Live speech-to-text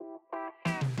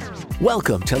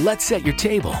Welcome to Let's Set Your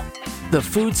Table, the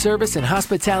food service and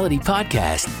hospitality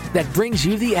podcast that brings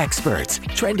you the experts,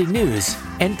 trending news,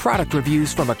 and product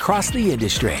reviews from across the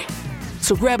industry.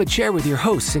 So grab a chair with your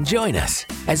hosts and join us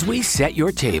as we set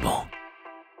your table.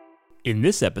 In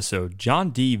this episode, John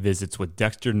D. visits with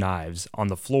Dexter Knives on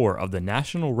the floor of the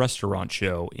National Restaurant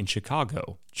Show in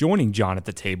Chicago. Joining John at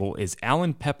the table is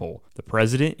Alan Pepple, the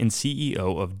president and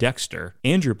CEO of Dexter,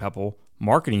 Andrew Pepple,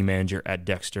 marketing manager at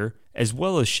Dexter, as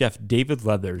well as Chef David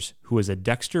Leathers, who is a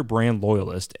Dexter brand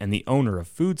loyalist and the owner of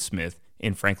Foodsmith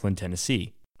in Franklin,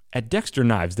 Tennessee. At Dexter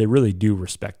Knives, they really do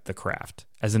respect the craft.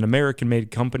 As an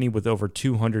American-made company with over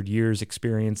 200 years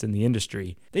experience in the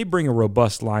industry, they bring a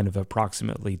robust line of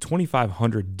approximately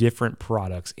 2,500 different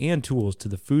products and tools to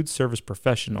the food service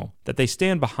professional that they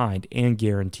stand behind and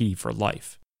guarantee for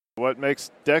life. What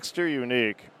makes Dexter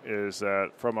unique is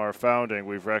that from our founding,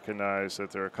 we've recognized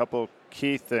that there are a couple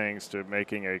key things to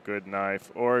making a good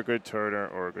knife or a good turner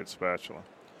or a good spatula.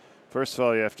 First of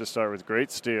all, you have to start with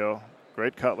great steel,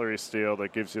 great cutlery steel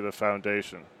that gives you the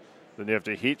foundation. Then you have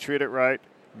to heat treat it right.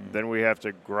 Then we have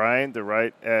to grind the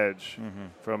right edge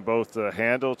from both the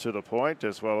handle to the point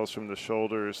as well as from the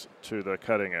shoulders to the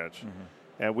cutting edge.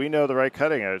 And we know the right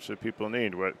cutting edge that people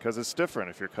need because it's different.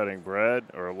 If you're cutting bread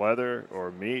or leather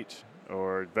or meat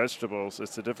or vegetables,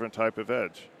 it's a different type of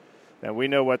edge. And we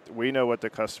know what the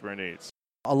customer needs.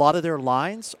 A lot of their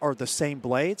lines are the same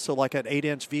blade. So like an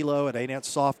 8-inch Velo, an 8-inch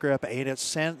soft grip, an 8-inch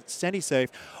SandySafe,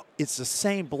 it's the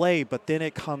same blade, but then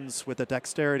it comes with the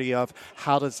dexterity of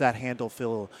how does that handle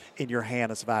feel in your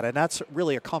hand as about it. And that's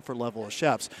really a comfort level of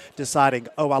chefs deciding,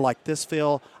 I like this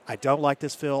feel, I don't like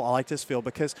this feel, I like this feel.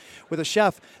 Because with a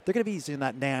chef, they're going to be using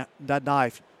that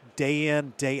knife day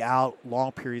in, day out,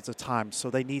 long periods of time.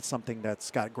 So they need something that's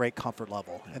got great comfort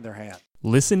level in their hand.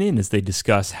 Listen in as they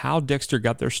discuss how Dexter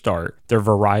got their start, their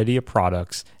variety of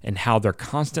products, and how they're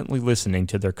constantly listening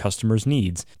to their customers'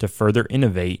 needs to further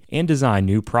innovate and design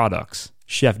new products.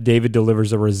 Chef David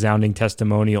delivers a resounding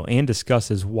testimonial and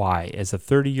discusses why, as a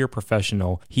 30-year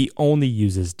professional, he only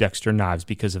uses Dexter knives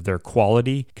because of their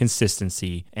quality,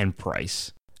 consistency, and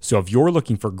price. So if you're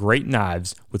looking for great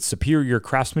knives with superior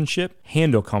craftsmanship,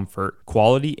 handle comfort,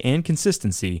 quality, and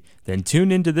consistency, then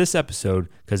tune into this episode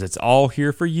because it's all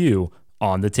here for you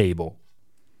on the table.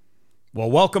 Well,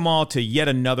 welcome all to yet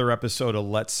another episode of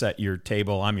Let's Set Your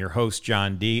Table. I'm your host,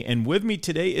 John D., and with me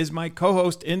today is my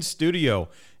co-host in studio,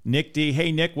 Nick D.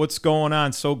 Hey, Nick, what's going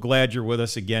on? So glad you're with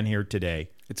us again here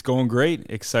today. It's going great.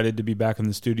 Excited to be back in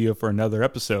the studio for another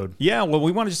episode. Yeah, well,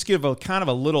 we want to just give a kind of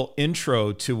a little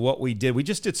intro to what we did. We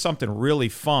just did something really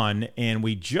fun, and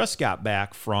we just got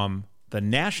back from the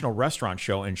National Restaurant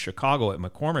Show in Chicago at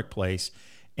McCormick Place,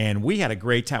 and we had a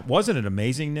great time. Wasn't it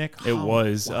amazing, Nick? It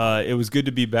was. Wow. It was good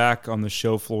to be back on the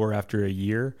show floor after a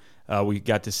year. We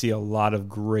got to see a lot of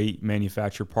great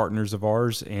manufacturer partners of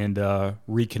ours and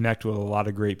reconnect with a lot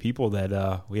of great people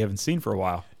that we haven't seen for a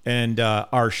while. And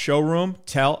our showroom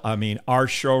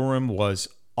was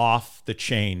off the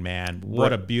chain, man.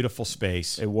 What a beautiful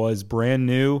space. It was brand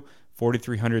new,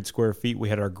 4,300 square feet. We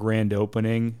had our grand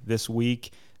opening this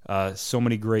week. So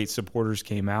many great supporters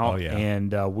came out,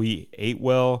 and we ate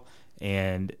well,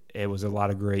 and it was a lot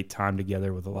of great time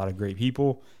together with a lot of great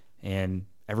people, and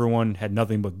everyone had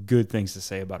nothing but good things to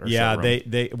say about our showroom.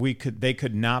 Yeah, they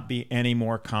could not be any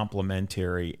more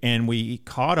complimentary, and we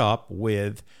caught up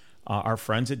with our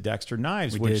friends at Dexter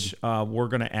Knives, which we're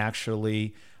going to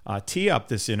actually tee up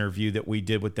this interview that we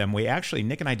did with them.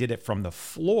 Nick and I did it from the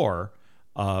floor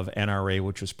of NRA,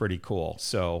 which was pretty cool.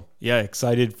 So yeah,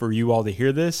 excited for you all to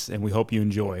hear this, and we hope you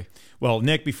enjoy. Well,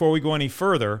 Nick, before we go any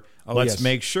further, let's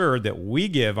make sure that we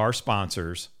give our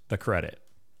sponsors the credit.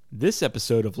 This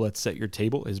episode of Let's Set Your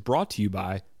Table is brought to you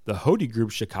by the Hody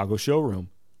Group Chicago Showroom.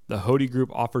 The Hody Group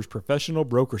offers professional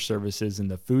broker services in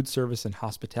the food service and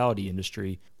hospitality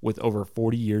industry with over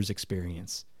 40 years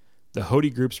experience. The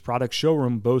Hody Group's product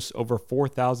showroom boasts over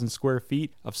 4,000 square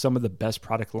feet of some of the best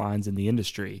product lines in the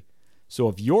industry. So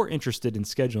if you're interested in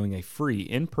scheduling a free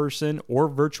in-person or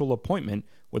virtual appointment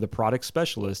with a product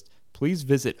specialist, please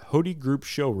visit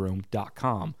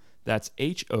HodyGroupShowroom.com. That's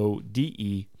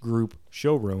HODE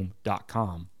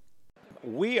groupshowroom.com.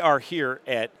 We are here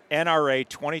at NRA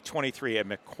 2023 at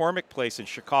McCormick Place in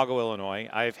Chicago, Illinois.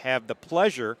 I've had the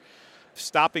pleasure of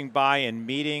stopping by and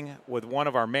meeting with one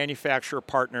of our manufacturer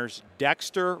partners,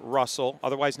 Dexter-Russell,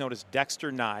 otherwise known as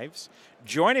Dexter Knives.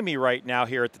 Joining me right now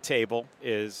here at the table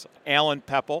is Alan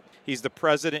Pepple. He's the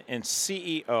president and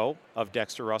CEO of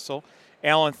Dexter-Russell.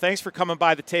 Alan, thanks for coming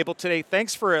by the table today.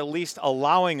 Thanks for at least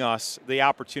allowing us the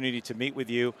opportunity to meet with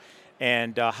you.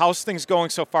 And how's things going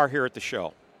so far here at the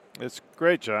show? It's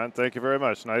great, John. Thank you very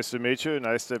much. Nice to meet you.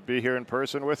 Nice to be here in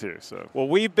person with you. Well,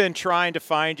 we've been trying to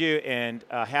find you and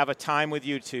have a time with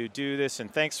you to do this,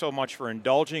 and thanks so much for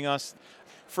indulging us.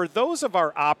 For those of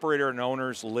our operator and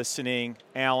owners listening,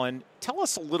 Alan, tell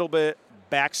us a little bit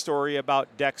backstory about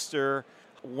Dexter,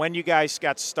 when you guys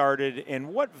got started,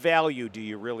 and what value do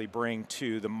you really bring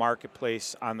to the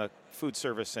marketplace on the food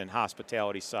service and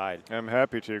hospitality side? I'm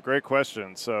happy to. Great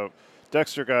question. So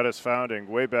Dexter got its founding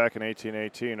way back in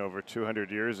 1818, over 200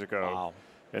 years ago. Wow.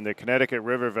 In the Connecticut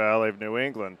River Valley of New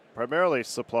England, primarily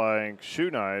supplying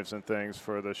shoe knives and things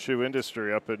for the shoe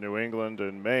industry up in New England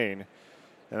and Maine.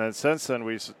 And then since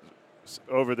then,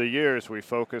 over the years, we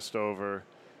focused on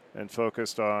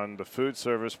the food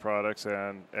service products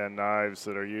and knives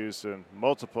that are used in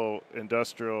multiple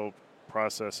industrial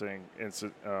processing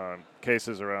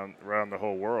cases around the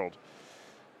whole world.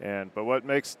 But what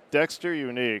makes Dexter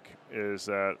unique is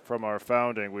that from our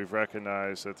founding, we've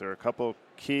recognized that there are a couple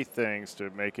key things to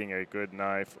making a good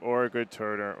knife or a good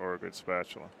turner or a good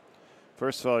spatula.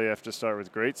 First of all, you have to start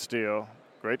with great steel,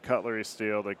 great cutlery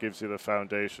steel that gives you the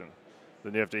foundation.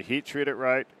 Then you have to heat treat it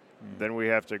right. Then we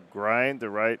have to grind the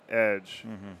right edge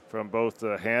from both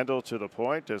the handle to the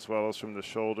point as well as from the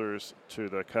shoulders to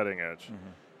the cutting edge.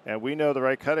 And we know the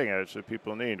right cutting edge that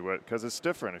people need because it's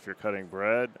different. If you're cutting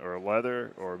bread or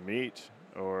leather or meat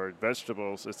or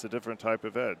vegetables, it's a different type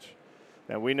of edge.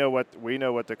 And we know what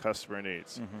the customer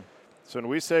needs. So when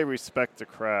we say respect the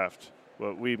craft,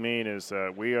 what we mean is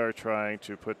that we are trying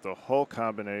to put the whole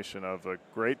combination of a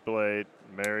great blade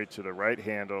married to the right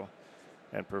handle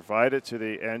and provide it to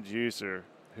the end user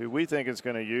who we think is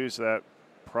going to use that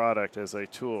product as a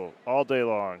tool all day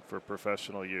long for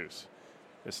professional use.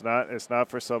 It's not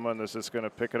for someone that's just going to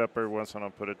pick it up every once in a while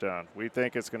and put it down. We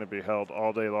think it's going to be held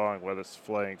all day long, whether it's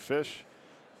filleting fish,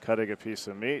 cutting a piece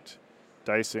of meat,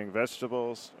 dicing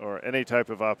vegetables, or any type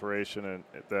of operation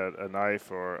that a knife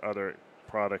or other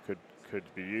product could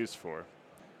be used for.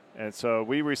 And so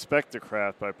we respect the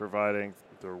craft by providing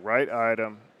the right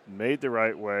item, made the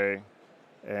right way,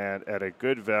 and at a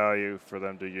good value for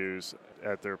them to use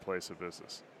at their place of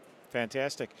business.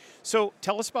 Fantastic. So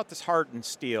tell us about this hardened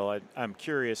steel. I'm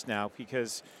curious now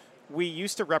because we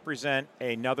used to represent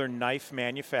another knife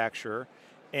manufacturer,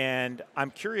 and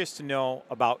I'm curious to know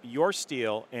about your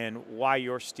steel and why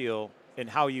your steel and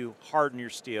how you harden your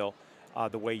steel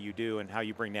the way you do and how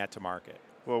you bring that to market.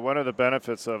 Well, one of the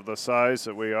benefits of the size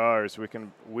that we are is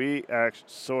we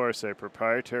source a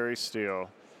proprietary steel.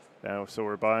 Now, so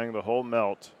we're buying the whole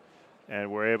melt,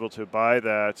 and we're able to buy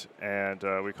that, and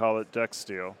we call it Dex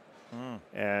steel.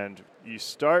 And you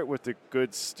start with the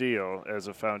good steel as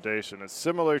a foundation. It's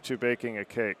similar to baking a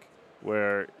cake,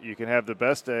 where you can have the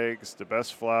best eggs, the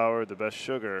best flour, the best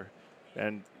sugar,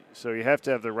 and so you have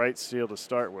to have the right steel to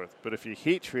start with. But if you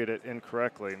heat treat it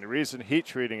incorrectly, and the reason heat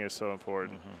treating is so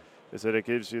important is that it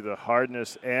gives you the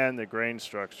hardness and the grain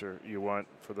structure you want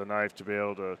for the knife to be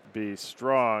able to be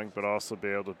strong, but also be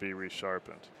able to be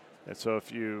resharpened. And so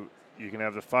if you can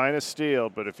have the finest steel,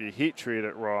 but if you heat treat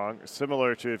it wrong,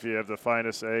 similar to if you have the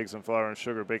finest eggs and flour and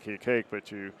sugar baking a cake, but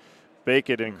you bake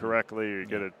it incorrectly, you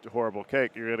get a horrible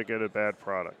cake, you're going to get a bad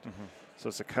product. So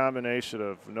it's a combination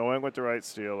of knowing what the right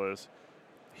steel is,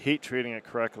 heat treating it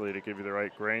correctly to give you the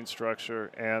right grain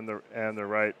structure and the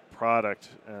right product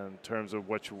in terms of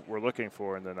what we're looking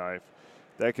for in the knife.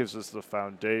 That gives us the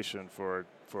foundation for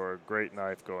a great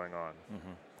knife going on.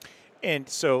 And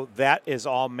so that is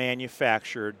all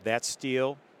manufactured. That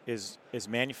steel is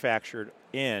manufactured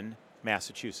in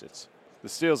Massachusetts. The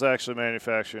steel's actually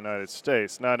manufactured in the United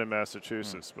States, not in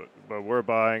Massachusetts, but we're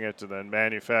buying it and then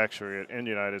manufacturing it in the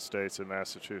United States and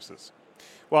Massachusetts.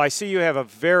 Well, I see you have a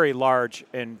very large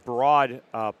and broad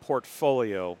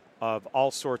portfolio of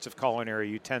all sorts of culinary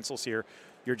utensils here.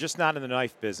 You're just not in the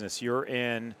knife business. You're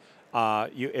in,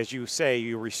 as you say,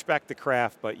 you respect the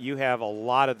craft, but you have a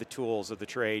lot of the tools of the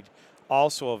trade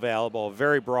also available, a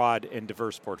very broad and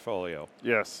diverse portfolio.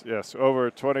 Yes. Over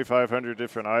 2,500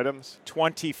 different items.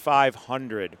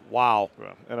 2,500. Wow.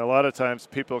 And a lot of times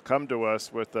people come to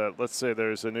us with, let's say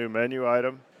there's a new menu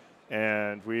item,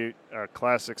 and our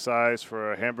classic size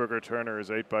for a hamburger turner is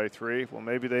 8x3. Well,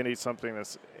 maybe they need something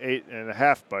that's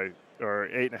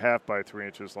 8.5 by 3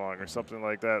 inches long or something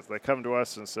like that. So they come to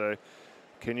us and say,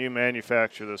 can you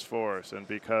manufacture this for us? And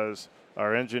because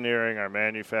our engineering, our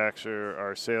manufacturer,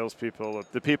 our salespeople,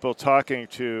 the people talking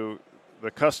to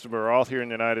the customer are all here in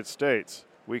the United States,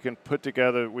 we can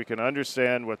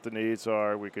understand what the needs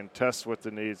are, we can test what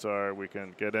the needs are, we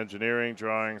can get engineering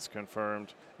drawings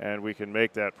confirmed, and we can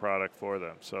make that product for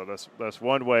them. So that's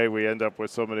one way we end up with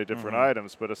so many different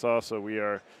items, but it's also we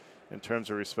are in terms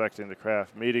of respecting the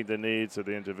craft, meeting the needs of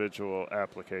the individual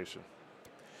application.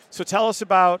 So tell us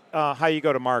about how you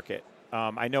go to market.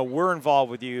 I know we're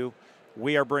involved with you.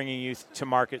 We are bringing you to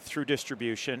market through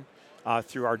distribution,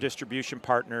 through our distribution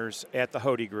partners at the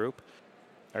Hody Group.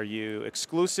 Are you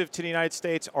exclusive to the United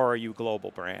States, or are you a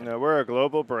global brand? No, we're a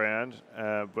global brand,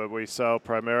 but we sell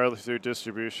primarily through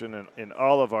distribution in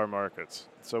all of our markets.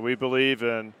 So we believe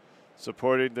in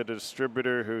supporting the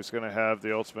distributor who's going to have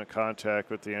the ultimate contact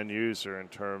with the end user in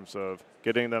terms of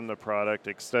getting them the product,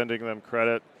 extending them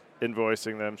credit,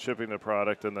 invoicing them, shipping the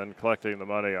product, and then collecting the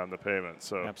money on the payment.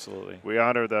 So absolutely, we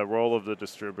honor the role of the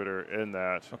distributor in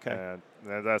that, okay.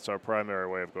 And that's our primary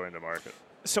way of going to market.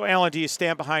 So, Alan, do you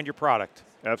stand behind your product?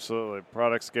 Absolutely.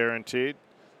 Product's guaranteed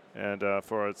and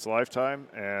for its lifetime.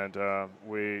 And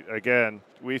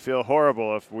we feel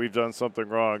horrible if we've done something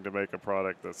wrong to make a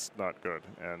product that's not good.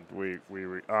 And we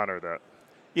honor that.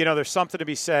 You know, there's something to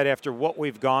be said after what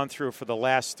we've gone through for the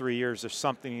last 3 years. There's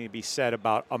something to be said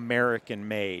about American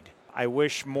made. I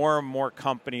wish more and more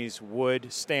companies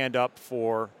would stand up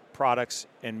for products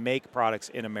and make products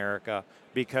in America,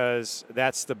 because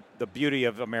that's the beauty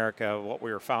of America. What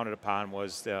we were founded upon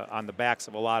was on the backs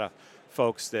of a lot of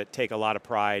folks that take a lot of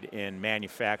pride in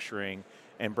manufacturing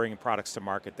and bringing products to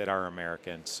market that are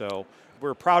American. So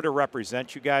we're proud to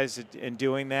represent you guys in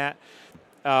doing that.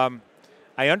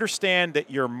 I understand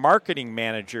that your marketing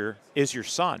manager is your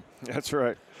son. That's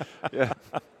right. Yeah.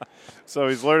 So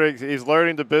he's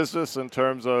learning the business in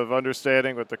terms of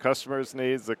understanding what the customer's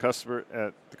needs, the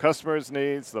customer's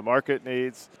needs, the market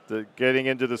needs, the getting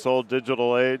into this whole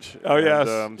digital age. Oh, yes.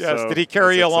 Yes. So did he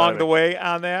carry you along the way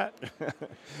on that?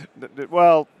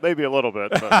 Well, maybe a little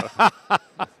bit. But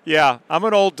yeah, I'm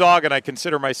an old dog, and I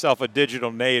consider myself a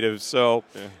digital native. So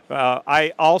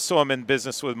I also am in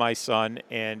business with my son,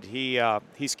 and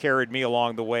he's carried me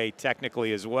along the way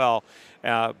technically as well.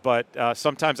 But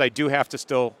sometimes I do have to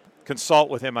still consult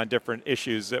with him on different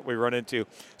issues that we run into.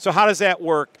 So how does that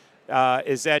work?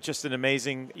 Is that just an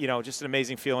amazing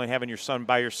feeling having your son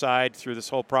by your side through this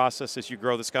whole process as you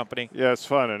grow this company? Yeah, it's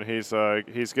fun, and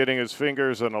he's getting his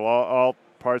fingers in all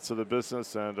parts of the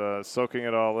business and soaking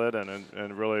it all in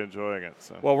and really enjoying it.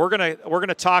 So. Well, we're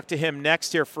gonna talk to him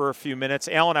next here for a few minutes.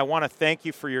 Alan, I want to thank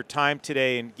you for your time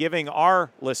today and giving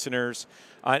our listeners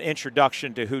an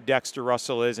introduction to who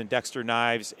Dexter-Russell is and Dexter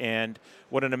Knives and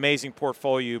what an amazing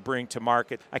portfolio you bring to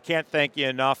market. I can't thank you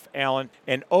enough, Alan,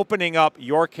 and opening up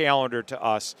your calendar to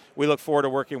us. We look forward to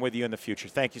working with you in the future.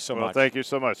 Thank you so much. Thank you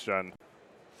so much, John.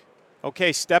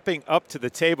 Okay, stepping up to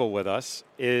the table with us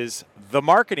is the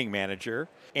marketing manager,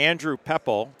 Andrew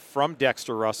Pepple from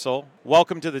Dexter-Russell.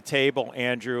 Welcome to the table,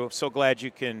 Andrew. So glad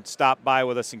you can stop by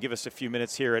with us and give us a few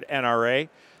minutes here at NRA.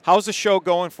 How's the show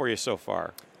going for you so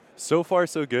far? So far,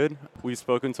 so good. We've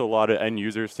spoken to a lot of end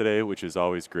users today, which is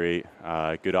always great.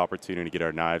 Good opportunity to get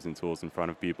our knives and tools in front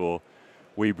of people.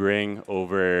 We bring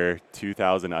over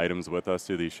 2,000 items with us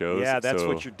to these shows. Yeah, that's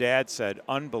what your dad said.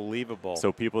 Unbelievable.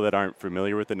 So people that aren't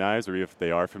familiar with the knives, or if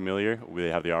they are familiar, they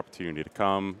have the opportunity to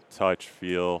come, touch,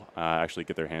 feel, actually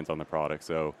get their hands on the product.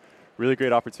 So really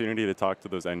great opportunity to talk to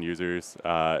those end users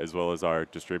as well as our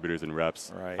distributors and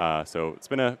reps. Right. So it's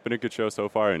been a good show so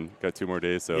far, and got 2 more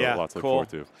days, so lots to look forward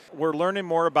to. We're learning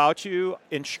more about you.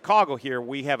 In Chicago here,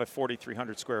 we have a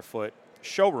 4,300 square foot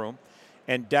showroom,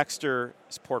 and Dexter's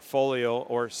portfolio,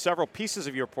 or several pieces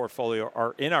of your portfolio,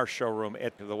 are in our showroom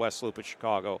at the West Loop of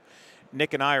Chicago.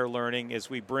 Nick and I are learning as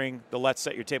we bring the Let's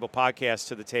Set Your Table podcast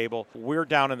to the table. We're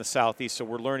down in the Southeast, so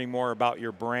we're learning more about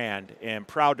your brand and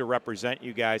proud to represent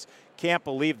you guys. Can't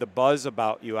believe the buzz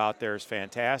about you out there is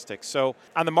fantastic. So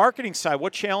on the marketing side,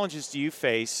 what challenges do you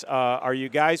face? Are you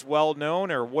guys well known,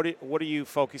 or what are you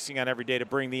focusing on every day to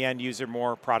bring the end user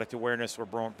more product awareness or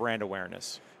brand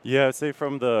awareness? Yeah, I'd say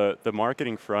from the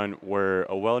marketing front, we're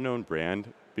a well-known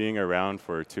brand, being around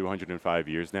for 205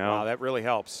 years now. Wow, that really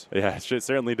helps. Yeah, it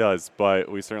certainly does,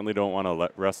 but we certainly don't want to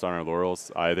rest on our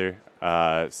laurels either.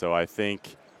 So I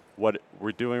think what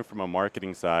we're doing from a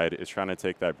marketing side is trying to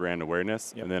take that brand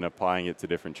awareness and then applying it to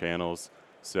different channels.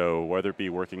 So whether it be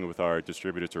working with our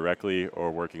distributor directly or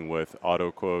working with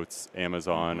auto quotes,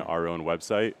 Amazon, our own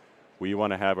website, we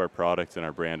want to have our products and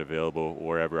our brand available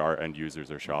wherever our end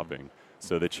users are shopping.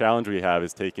 So the challenge we have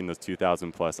is taking those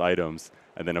 2,000 plus items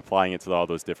and then applying it to all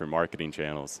those different marketing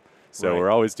channels. So we're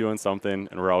always doing something,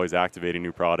 and we're always activating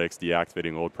new products,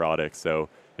 deactivating old products. So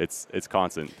it's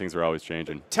constant. Things are always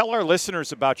changing. Tell our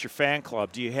listeners about your fan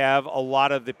club. Do you have a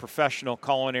lot of the professional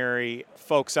culinary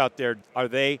folks out there? Are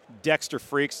they Dexter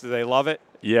freaks? Do they love it?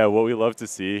 Yeah, what we love to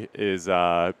see is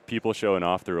people showing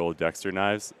off their old Dexter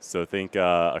knives. So think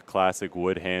a classic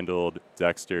wood-handled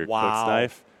Dexter cook's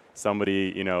knife.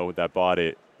 Somebody, that bought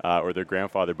it or their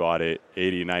grandfather bought it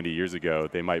 80, 90 years ago,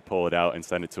 they might pull it out and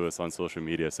send it to us on social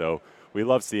media. So we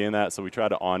love seeing that. So we try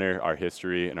to honor our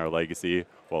history and our legacy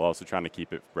while also trying to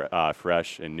keep it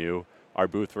fresh and new. Our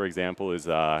booth, for example, is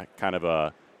kind of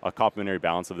a complementary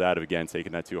balance of that, of again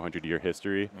taking that 200-year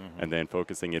history and then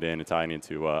focusing it in and tying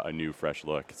into a new, fresh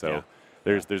look. So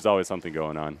there's always something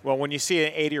going on. Well, when you see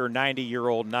an 80 or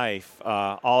 90-year-old knife,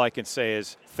 all I can say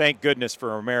is thank goodness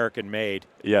for American made.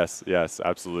 Yes,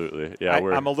 absolutely. Yeah,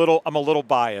 I'm a little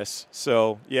biased,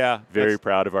 so yeah. Very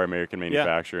proud of our American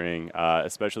manufacturing,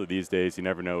 especially these days. You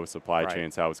never know with supply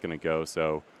chains how it's going to go.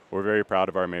 So we're very proud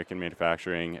of our American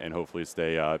manufacturing and hopefully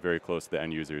stay very close to the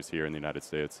end users here in the United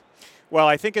States. Well,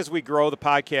 I think as we grow the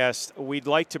podcast, we'd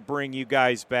like to bring you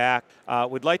guys back.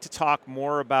 We'd like to talk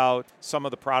more about some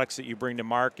of the products that you bring to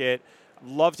market.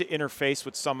 Love to interface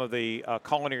with some of the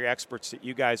culinary experts that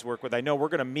you guys work with. I know we're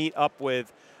going to meet up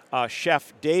with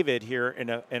Chef David here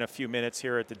in a few minutes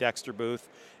here at the Dexter booth,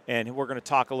 and we're going to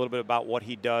talk a little bit about what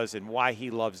he does and why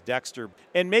he loves Dexter.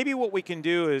 And maybe what we can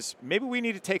do is maybe we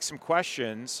need to take some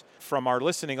questions from our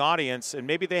listening audience, and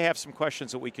maybe they have some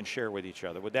questions that we can share with each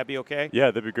other. Would that be okay? Yeah,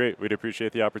 that'd be great. We'd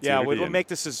appreciate the opportunity. Yeah, we'll make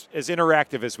this as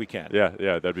interactive as we can. Yeah,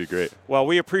 that'd be great. Well,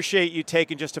 we appreciate you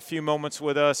taking just a few moments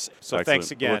with us, so Excellent.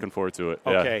 Thanks again. We're looking forward to it.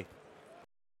 Okay. Yeah.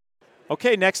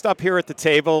 Okay, next up here at the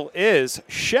table is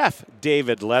Chef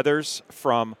David Leathers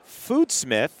from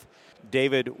Foodsmith.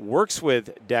 David works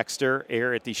with Dexter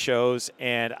here at these shows,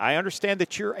 and I understand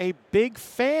that you're a big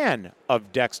fan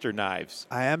of Dexter knives.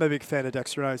 I am a big fan of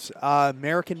Dexter knives.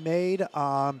 American-made,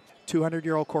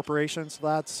 200-year-old corporations,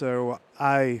 so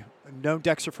I've known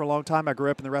Dexter for a long time. I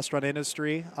grew up in the restaurant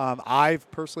industry.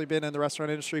 I've personally been in the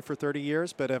restaurant industry for 30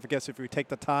 years, but I guess if we take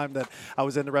the time that I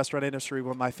was in the restaurant industry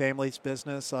with my family's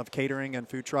business of catering and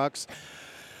food trucks,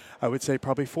 I would say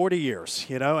probably 40 years,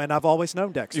 and I've always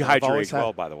known Dexter. You hide your age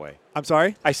well, by the way. I'm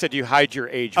sorry? I said you hide your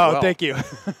age well. Oh, thank you.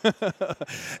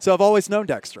 So I've always known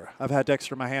Dexter. I've had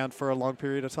Dexter in my hand for a long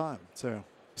period of time. So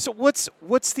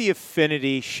what's the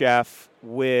affinity, Chef,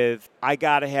 with I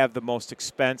got to have the most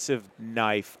expensive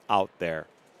knife out there?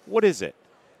 What is it?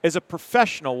 As a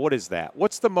professional, what is that?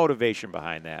 What's the motivation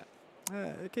behind that?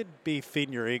 It could be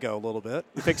feeding your ego a little bit.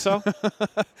 You think so?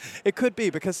 It could be,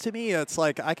 because to me, it's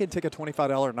like I can take a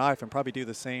 $25 knife and probably do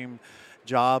the same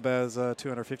job as a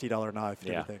 $250 knife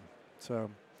and everything.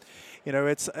 So,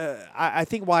 it's I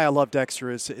think why I love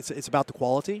Dexter is it's about the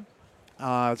quality.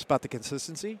 It's about the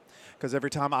consistency, because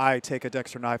every time I take a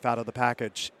Dexter knife out of the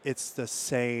package, it's the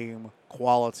same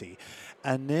quality.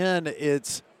 And then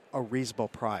it's a reasonable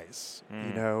price.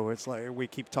 It's like we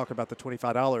keep talking about the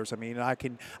 $25. I mean, I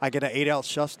get an 8-ounce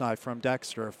chef's knife from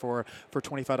Dexter for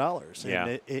 $25,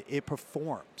 and it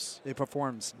performs. It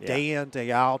performs day in,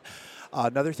 day out.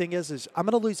 Another thing is I'm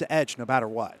going to lose the edge no matter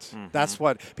what. That's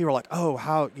what people are like. Oh,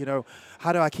 how do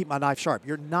I keep my knife sharp?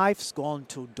 Your knife's going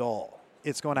to dull.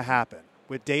 It's going to happen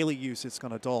with daily use. It's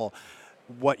going to dull.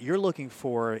 What you're looking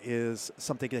for is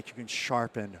something that you can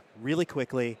sharpen really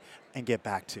quickly and get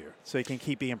back to, so you can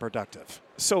keep being productive.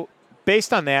 So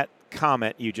based on that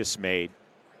comment you just made,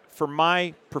 for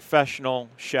my professional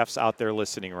chefs out there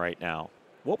listening right now,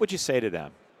 what would you say to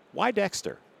them? Why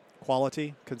Dexter?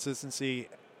 Quality, consistency,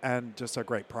 and just a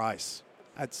great price.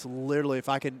 That's literally, if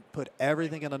I can put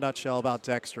everything in a nutshell about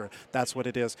Dexter, that's what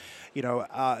it is.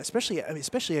 Especially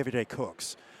everyday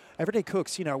cooks. Everyday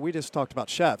cooks, we just talked about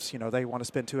chefs. They want to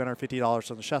spend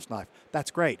 $250 on the chef's knife. That's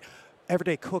great.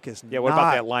 Everyday cook is what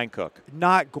about that line cook?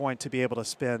 Not going to be able to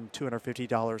spend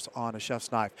 $250 on a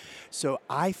chef's knife. So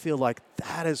I feel like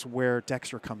that is where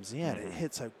Dexter comes in. It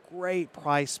hits a great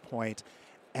price point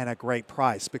and a great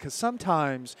price, because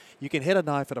sometimes you can hit a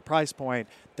knife at a price point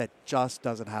that just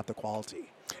doesn't have the quality.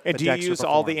 And do you use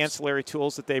all the ancillary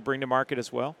tools that they bring to market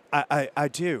as well? I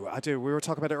do. We were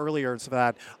talking about it earlier. So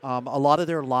that a lot of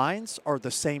their lines are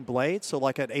the same blade. So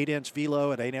like an 8-inch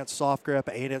velo, an 8-inch soft grip,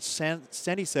 8-inch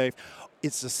SendiSafe,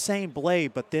 it's the same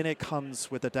blade, but then it comes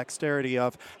with the dexterity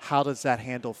of how does that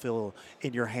handle feel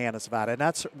in your hand as that. And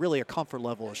that's really a comfort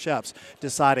level of chefs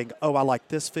deciding, I like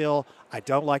this feel, I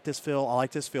don't like this feel, I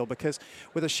like this feel. Because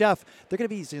with a chef, they're going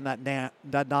to be using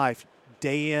that knife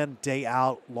day in, day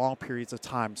out, long periods of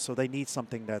time. So they need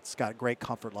something that's got great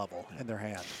comfort level in their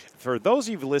hand. For those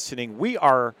of you listening, we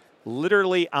are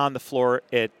literally on the floor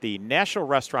at the National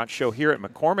Restaurant Show here at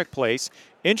McCormick Place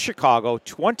in Chicago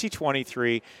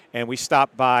 2023, and we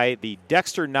stopped by the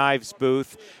Dexter Knives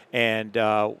booth, and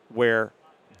where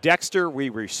Dexter, we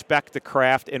respect the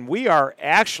craft, and we are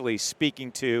actually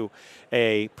speaking to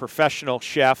a professional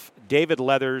chef, David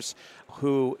Leathers,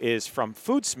 who is from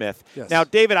Foodsmith. Yes. Now,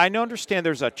 David, I understand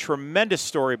there's a tremendous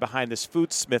story behind this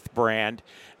Foodsmith brand.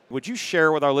 Would you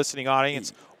share with our listening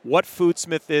audience what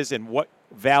Foodsmith is and what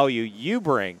value you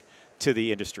bring to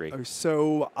the industry.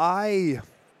 So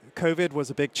COVID was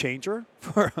a big changer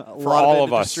for a For lot all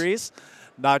of of us. industries,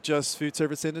 not just food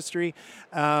service industry.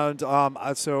 And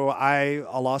so I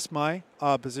lost my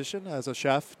position as a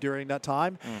chef during that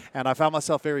time. And I found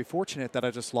myself very fortunate that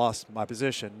I just lost my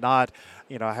position. Not,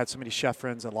 I had so many chef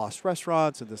friends that lost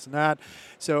restaurants and this and that.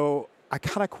 So I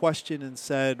kind of questioned and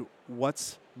said,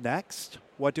 what's next?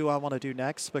 What do I want to do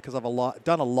next? Because I've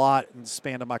done a lot in the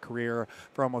span of my career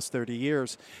for almost 30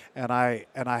 years. And I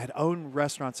had owned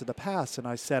restaurants in the past. And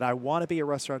I said, I want to be a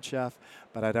restaurant chef,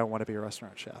 but I don't want to be a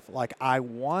restaurant chef. Like, I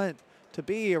want to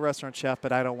be a restaurant chef,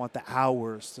 but I don't want the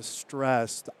hours, the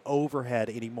stress, the overhead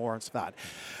anymore and stuff.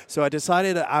 So I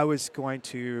decided that I was going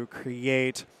to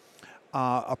create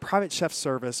a private chef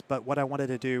service, but what I wanted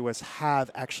to do was have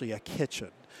actually a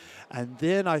kitchen. And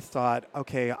then I thought,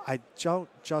 okay, I don't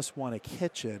just want a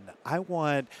kitchen.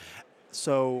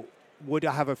 Would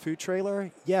I have a food trailer?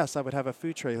 Yes, I would have a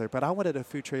food trailer, but I wanted a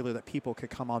food trailer that people could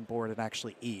come on board and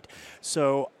actually eat.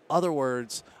 So, other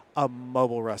words, a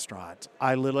mobile restaurant.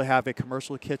 I literally have a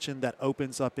commercial kitchen that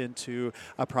opens up into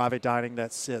a private dining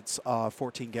that sits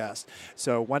 14 guests.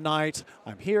 So one night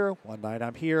I'm here, one night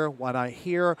I'm here, one night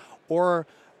here, or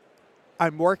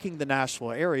I'm working the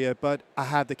Nashville area, but I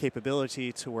have the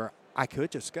capability to where I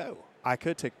could just go. I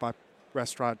could take my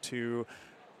restaurant to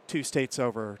 2 states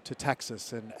over to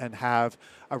Texas and have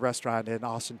a restaurant in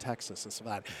Austin, Texas and so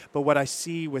that. But what I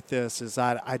see with this is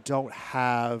that I don't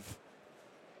have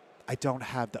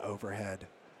the overhead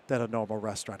that a normal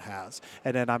restaurant has.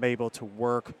 And then I'm able to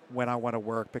work when I want to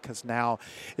work, because now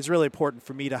it's really important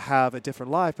for me to have a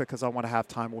different life, because I want to have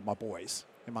time with my boys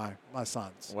and my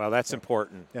sons. Well, that's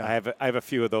important. Yeah. I have a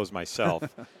few of those myself.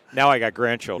 Now I got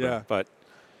grandchildren. Yeah. But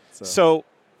so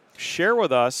share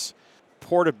with us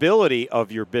portability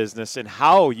of your business and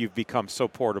how you've become so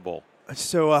portable.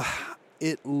 So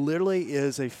it literally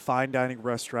is a fine dining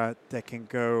restaurant that can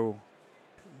go,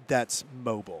 that's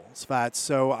mobile.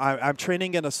 So I'm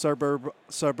training in a suburb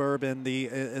in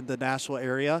the Nashville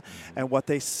area, and what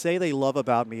they say they love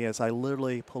about me is I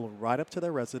literally pull them right up to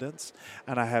their residence,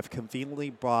 and I have conveniently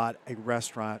brought a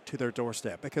restaurant to their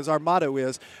doorstep, because our motto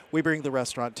is we bring the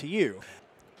restaurant to you.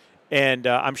 And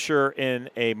I'm sure in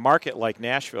a market like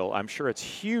Nashville, I'm sure it's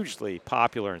hugely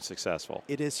popular and successful.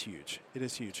 It is huge. It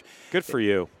is huge. Good for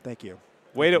you. Thank you.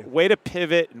 Way to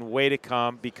pivot and way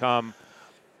to become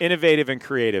innovative and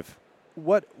creative.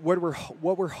 What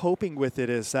we're hoping with it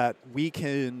is that we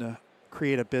can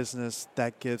create a business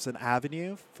that gives an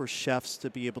avenue for chefs to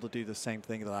be able to do the same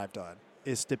thing that I've done,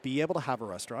 is to be able to have a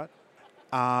restaurant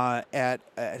at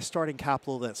a starting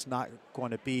capital that's not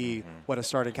going to be what a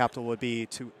starting capital would be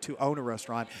to own a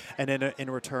restaurant, and then in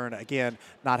return, again,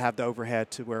 not have the overhead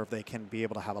to where they can be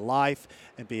able to have a life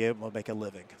and be able to make a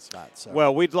living.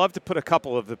 Well, we'd love to put a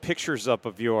couple of the pictures up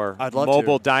of your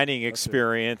mobile dining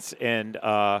experience and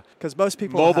because most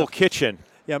people mobile kitchen.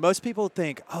 Yeah, most people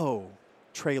think,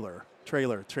 trailer.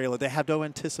 They have no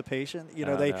anticipation.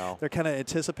 They kind of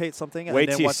anticipate something. Wait and then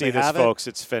till you once see they this, have folks.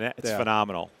 It's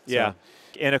phenomenal. Yeah. So,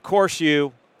 and, of course,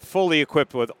 you fully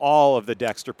equipped with all of the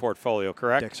Dexter portfolio,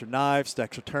 correct? Dexter knives,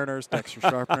 Dexter turners, Dexter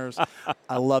sharpeners.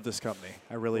 I love this company.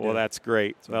 I really do. Well, that's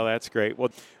great.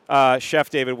 Well, Chef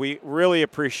David, we really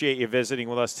appreciate you visiting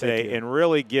with us today and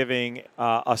really giving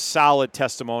a solid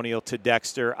testimonial to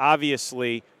Dexter.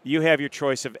 Obviously, you have your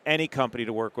choice of any company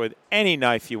to work with, any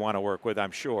knife you want to work with,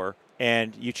 I'm sure,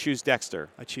 and you choose Dexter.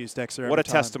 I choose Dexter. What a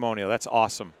time. Testimonial. That's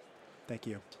awesome. Thank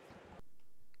you.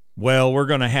 Well, we're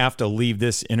going to have to leave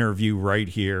this interview right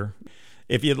here.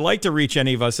 If you'd like to reach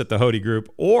any of us at the Hody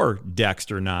Group or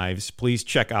Dexter Knives, please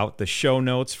check out the show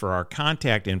notes for our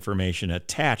contact information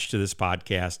attached to this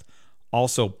podcast.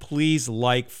 Also, please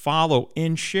follow,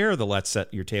 and share the Let's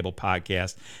Set Your Table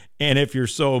podcast. And if you're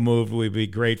so moved, we'd be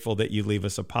grateful that you leave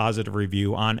us a positive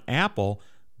review on Apple,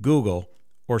 Google,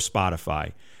 or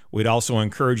Spotify. We'd also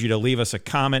encourage you to leave us a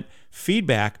comment,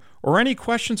 feedback, or any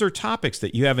questions or topics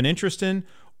that you have an interest in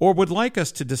or would like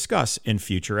us to discuss in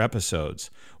future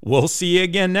episodes. We'll see you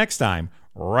again next time,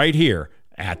 right here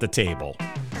at the table.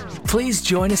 Please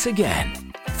join us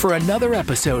again for another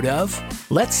episode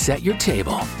of Let's Set Your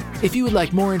Table. If you would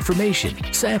like more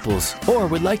information, samples, or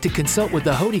would like to consult with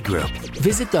the Hody Group,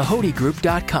 visit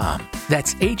thehodygroup.com.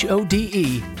 That's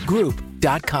HODE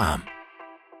group.com.